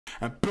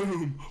and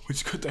boom, we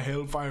just got the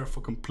Hellfire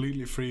for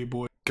completely free,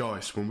 boy.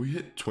 Guys, when we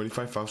hit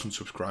 25,000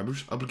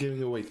 subscribers, I'll be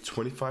giving away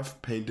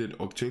 25 painted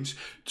octanes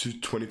to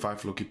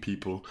 25 lucky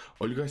people.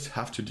 All you guys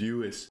have to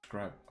do is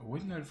subscribe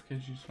with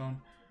notifications on,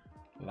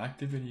 like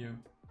the video,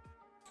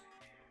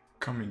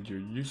 comment your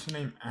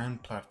username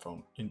and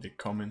platform in the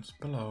comments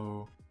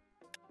below.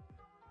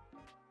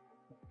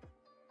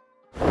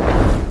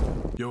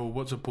 Yo,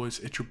 what's up boys,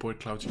 it's your boy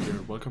Cloudy here.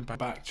 Welcome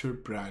back to a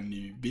brand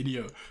new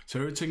video. So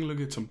we're taking a look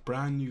at some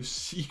brand new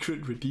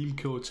secret redeem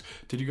codes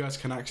that you guys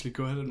can actually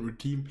go ahead and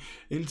redeem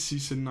in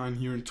season 9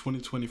 here in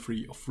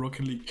 2023 of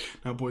Rocket League.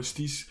 Now boys,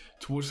 these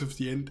towards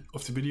the end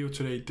of the video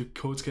today, the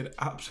codes get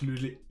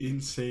absolutely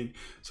insane.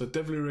 So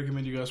definitely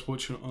recommend you guys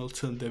watching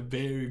until the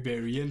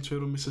very end, so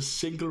you don't miss a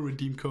single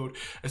redeem code,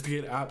 as they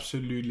get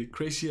absolutely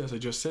crazy, as I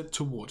just said,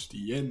 towards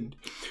the end.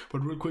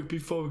 But real quick,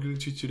 before we get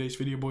into today's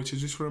video boys, I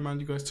just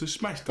remind you guys to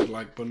smash that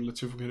like button. Let's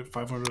see if we can hit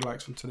 500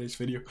 likes on today's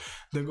video.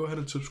 Then go ahead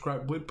and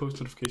subscribe with post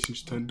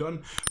notifications turned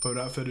on. But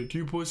without further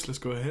ado boys, let's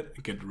go ahead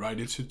and get right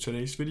into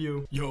today's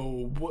video.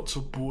 Yo, what's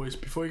up boys?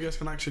 Before you guys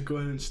can actually go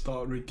ahead and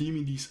start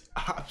redeeming these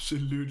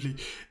absolutely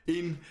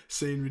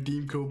insane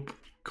redeem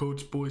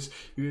codes boys,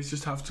 you guys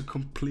just have to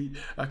complete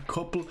a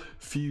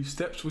few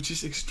steps, which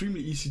is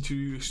extremely easy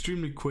to do,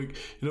 extremely quick.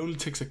 It only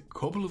takes a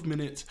couple of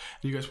minutes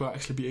and you guys will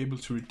actually be able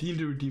to redeem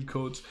the redeem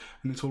codes.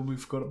 And in total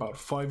we've got about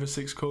 5 or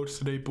 6 codes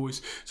today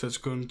boys, so it's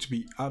going to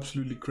be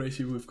absolutely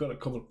crazy. We've got a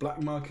couple of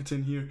black markets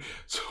in here,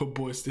 so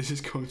boys, this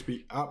is going to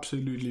be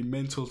absolutely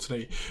mental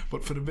today.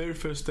 But for the very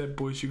first step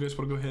boys, you guys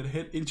want to go ahead and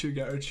head into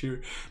your garage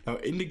here. Now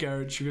in the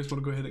garage, you guys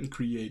want to go ahead and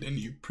create a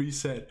new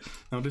preset.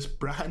 Now this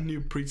brand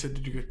new preset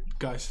that you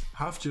guys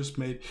have just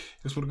made,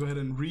 you guys want to go ahead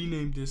and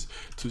rename this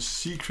to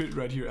secret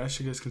right here. As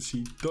you guys can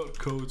see, dot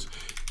codes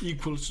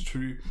equals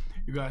true.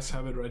 You guys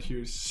have it right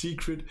here,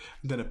 secret,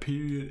 and then a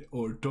period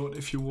or dot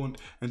if you want,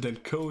 and then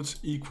codes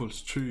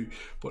equals true.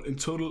 But in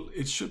total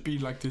it should be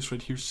like this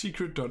right here,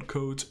 secret dot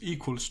codes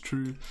equals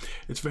true.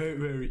 It's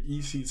very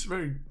easy. It's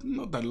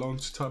not that long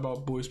to type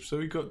out boys. So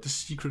we got the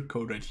secret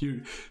code right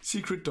here,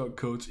 secret dot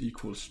codes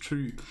equals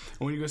true. And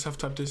when you guys have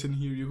typed this in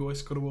here, you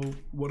guys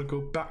want to go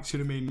back to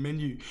the main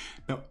menu.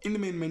 Now in the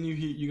main menu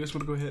here, you guys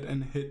want to go ahead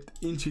and hit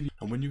into the,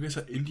 and when you guys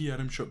are in the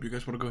item shop, you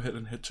guys want to go ahead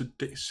and head to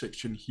this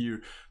section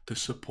here, the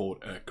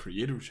support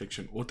creator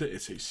section, or the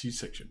SAC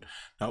section.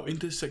 Now in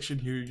this section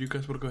here, you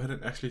guys want to go ahead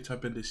and actually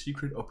type in the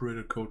secret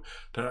operator code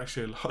that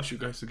actually allows you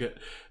guys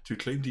to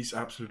claim these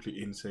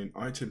absolutely insane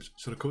items.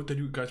 So the code that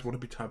you guys want to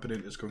be typing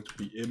in is going to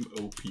be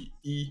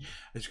MOPE.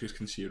 As you guys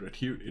can see it right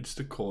here, it's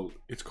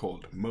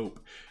called MOPE.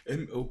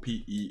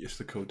 MOPE is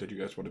the code that you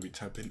guys want to be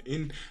typing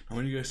in. Now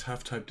when you guys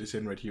have typed this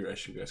in right here,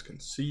 as you guys can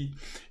see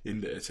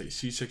in the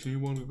SAC section, you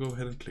want to go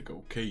ahead and click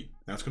OK.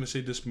 Now it's going to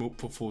say this MOPE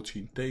for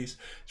 14 days.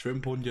 It's very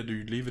important that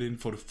you leave it in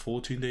for the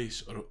 14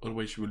 days, or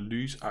otherwise you will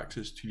lose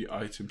access to the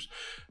items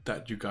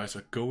that you guys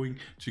are going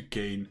to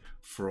gain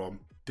from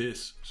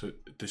this. So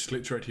this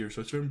glitch right here,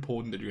 so it's very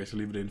important that you guys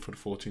leave it in for the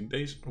 14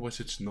 days, otherwise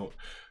it's not,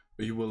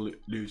 you will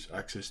lose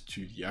access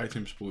to the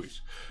items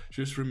boys.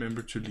 Just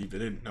remember to leave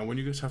it in. Now when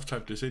you guys have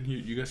typed this in here,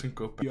 you guys can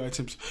go back to the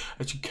items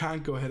that you can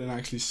go ahead and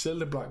actually sell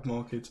the black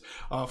market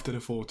after the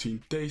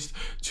 14 days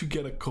to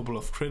get a couple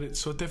of credits.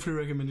 So I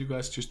definitely recommend you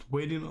guys just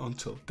waiting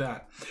until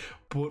that.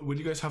 But when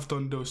you guys have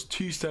done those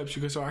 2 steps,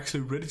 you guys are actually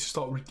ready to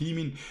start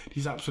redeeming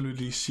these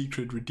absolutely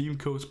secret redeem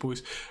codes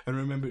boys. And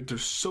remember, they're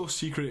so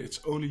secret,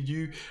 it's only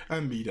you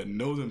and me that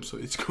know them, so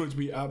it's going to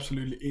be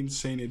absolutely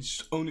insane.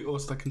 It's only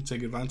us that can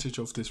take advantage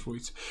of this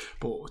boys.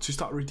 But to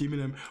start redeeming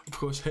them, of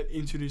course, head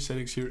into the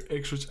settings here,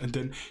 extras, and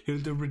then here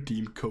in the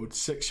redeem code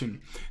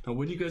section. Now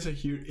when you guys are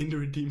here in the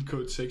redeem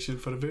code section,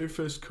 for the very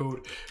first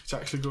code, it's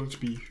actually going to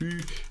be who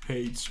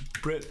hates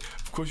Brett.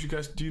 Of course, you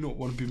guys do not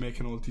want to be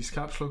making all these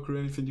caps lock or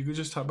anything. You can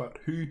just type out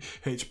who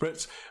hates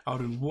Brett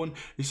out in one.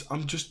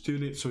 I'm just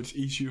doing it so it's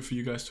easier for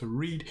you guys to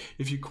read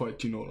if you quite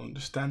do not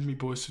understand me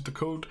boys. So the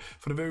code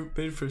for the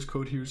very first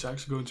code here is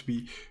actually going to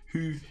be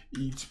who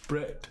eats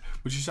bread,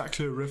 which is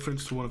actually a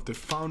reference to one of the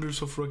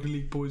founders of Rocket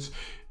League boys,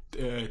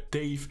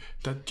 Dave,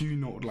 that do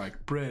not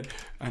like bread.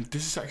 And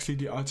this is actually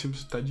the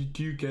items that you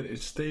do get.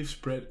 It's Dave's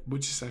bread,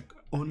 which is an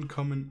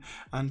uncommon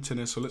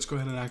antenna. So let's go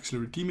ahead and actually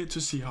redeem it to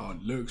see how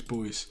it looks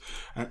boys.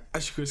 And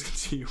as you guys can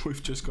see,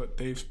 we've just got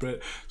Dave's bread.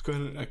 Let's go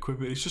ahead and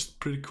equip it. It's just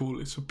pretty cool.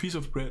 It's a piece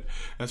of bread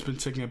that's been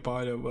taken a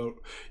bite of. Well,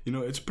 you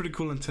know, it's a pretty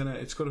cool antenna.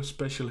 It's got a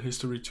special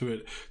history to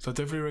it, so I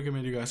definitely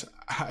recommend you guys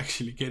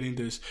actually getting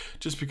this,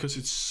 just because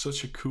it's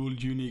such a cool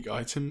unique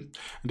item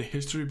and the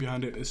history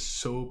behind it is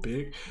so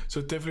big.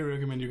 So I definitely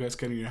recommend you guys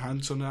getting your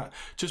hands on that,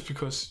 just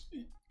because,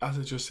 as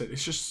I just said,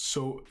 it's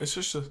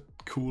just a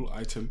cool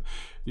item,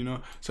 you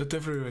know. So I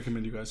definitely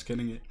recommend you guys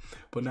getting it.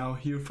 But now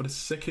here for the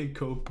second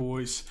code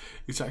boys,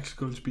 it's actually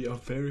going to be our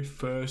very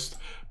first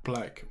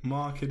black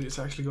market. It's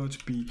actually going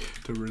to be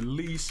the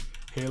release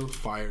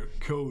Hellfire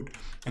code.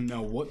 And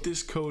now what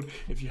this code,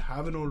 if you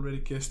haven't already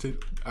guessed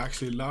it,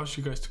 actually allows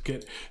you guys to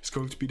get is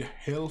going to be the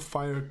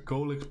Hellfire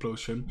gold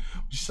explosion,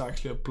 which is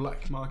actually a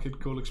black market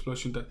gold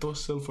explosion that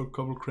does sell for a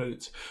couple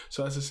credits.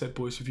 So as I said,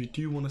 boys, if you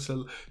do want to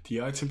sell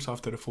the items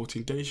after the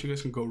 14 days, you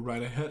guys can go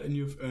right ahead and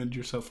you've earned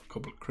yourself a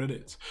couple of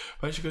credits.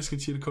 But as you guys can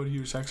see, the code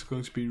here is actually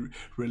going to be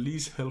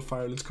release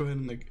Hellfire. Let's go ahead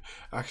and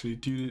actually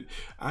do it.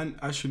 And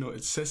as you know,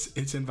 it says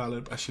it's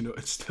invalid, but as you know,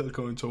 it's still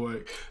going to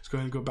work. Let's go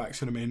ahead and go back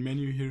to the main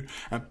menu here,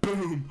 and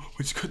boom,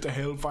 we just got the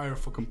Hellfire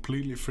for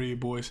completely free,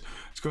 boys.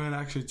 Let's go ahead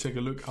and actually take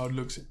a look how it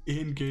looks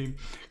in game,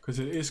 because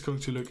it is going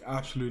to look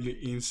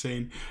absolutely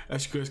insane.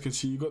 As you guys can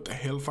see, you got the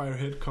Hellfire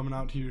head coming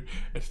out here.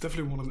 It's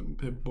definitely one of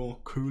the more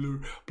cooler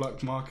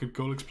black market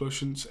gold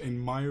explosions in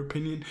my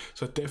opinion,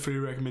 so I definitely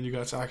recommend you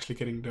guys actually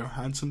getting their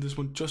hands on this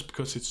one, just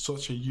because it's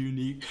such a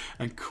unique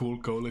and cool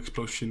gold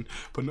explosion.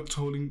 But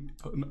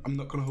I'm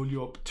not gonna hold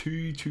you up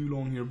too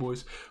long here,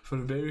 boys. For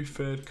the very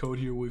third code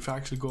here, we've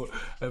actually got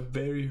a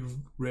very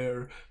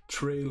rare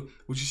trail,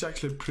 which is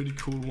actually a pretty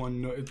cool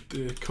one.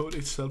 The code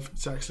itself,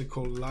 it's actually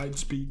called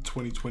Lightspeed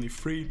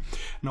 2023.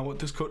 Now what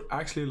this code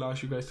actually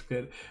allows you guys to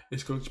get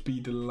is going to be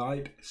the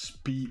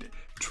Lightspeed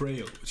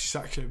trail, which is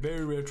actually a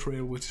very rare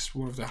trail, which is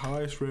one of the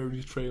highest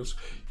rarity trails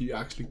you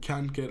actually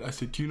can get, as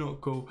they do not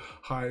go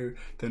higher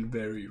than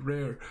very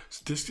rare.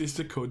 So this is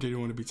the code that you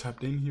want to be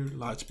tapped in here,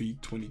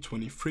 Lightspeed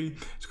 2023.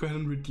 Let's go ahead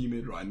and redeem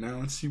it right now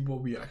and see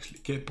what we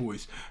actually get,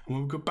 boys. And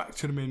when we go back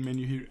to the main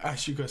menu here,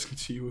 as you guys can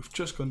see, we've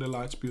just got the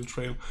Lightspeed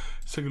trail.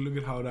 Let's take a look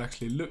at how it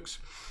actually looks.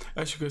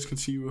 As you guys can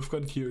see, we've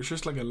got it here. It's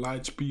just like a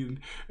Lightspeed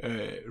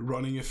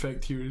running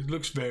effect here. It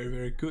looks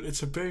very good.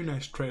 It's a very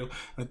nice trail.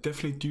 I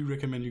definitely do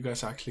recommend you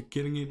guys actually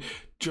getting it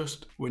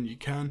just when you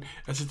can,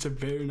 as it's a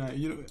very nice,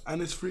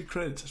 and it's free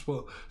credits as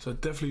well. So I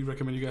definitely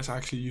recommend you guys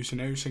actually using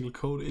every single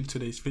code in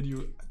today's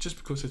video, just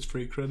because it's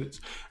free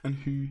credits, and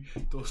who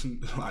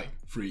doesn't like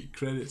free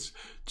credits?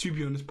 To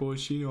be honest,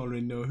 boys, you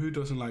already know who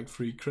doesn't like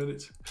free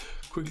credits.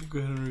 Quickly go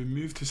ahead and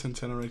remove this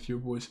antenna right here,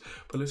 boys,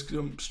 but let's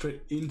jump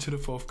straight into the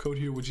fourth code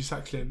here, which is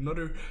actually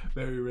another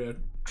very rare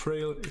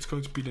trail. It's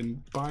going to be the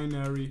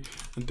binary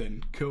and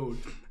then code.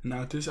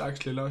 Now this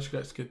actually allows you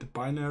guys to get the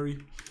binary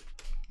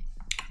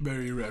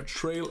very rare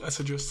trail, as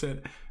I just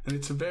said, and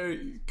it's a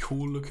very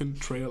cool looking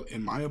trail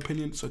in my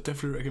opinion, so I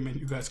definitely recommend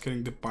you guys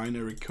getting the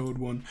binary code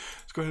one.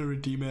 Let's go ahead and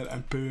redeem it,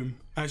 and boom,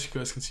 as you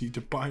guys can see,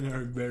 the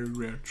binary very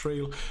rare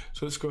trail.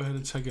 So let's go ahead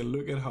and take a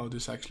look at how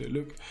this actually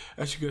look.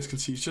 As you guys can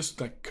see, it's just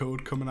like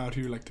code coming out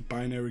here, like the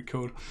binary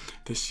code,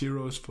 the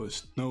zeros for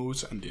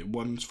no's and the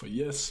ones for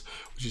yes,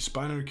 which is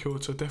binary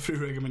code. So I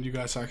definitely recommend you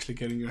guys actually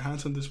getting your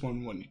hands on this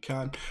one when you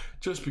can,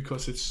 just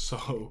because it's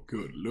so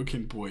good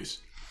looking, boys.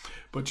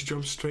 But to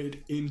jump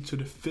straight into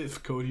the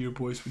fifth code here,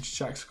 boys, which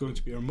is actually going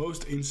to be our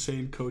most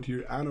insane code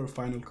here and our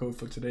final code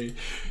for today.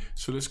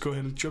 So let's go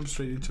ahead and jump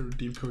straight into the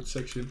redeem code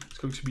section. It's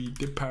going to be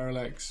the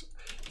parallax.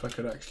 If I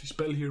could actually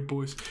spell here,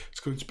 boys, it's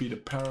going to be the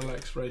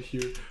parallax right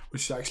here,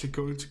 which is actually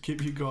going to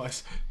give you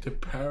guys the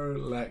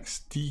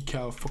parallax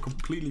decal for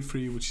completely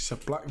free, which is a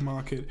black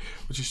market,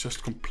 which is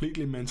just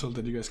completely mental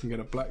that you guys can get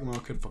a black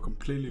market for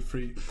completely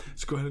free.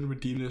 Let's go ahead and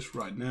redeem this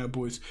right now,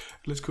 boys.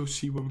 Let's go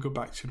see when we go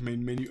back to the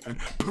main menu, and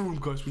boom,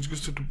 guys, we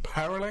just got the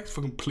parallax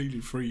for completely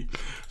free.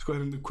 Let's go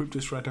ahead and equip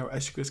this right now.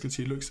 As you guys can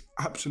see, it looks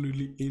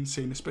absolutely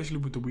insane, especially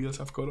with the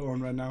wheels I've got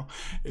on right now.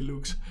 It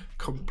looks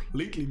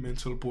completely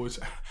mental, boys,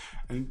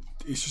 and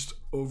it's just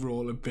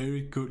overall a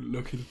very good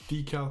looking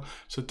decal.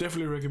 So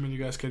definitely recommend you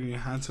guys getting your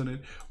hands on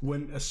it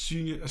as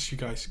soon as you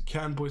guys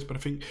can, boys. But I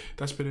think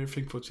that's been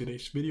everything for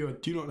today's video. I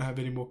do not have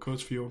any more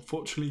codes for you,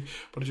 unfortunately,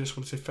 but I just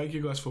want to say thank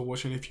you guys for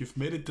watching. If you've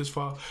made it this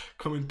far,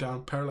 comment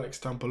down parallax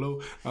down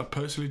below. I'll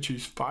personally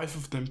choose 5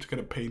 of them to get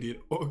a painted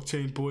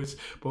octane, boys.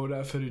 But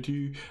without further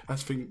ado, I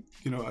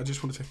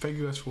just want to say thank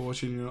you guys for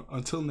watching.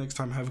 Until next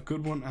time, have a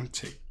good one and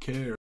take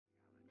care.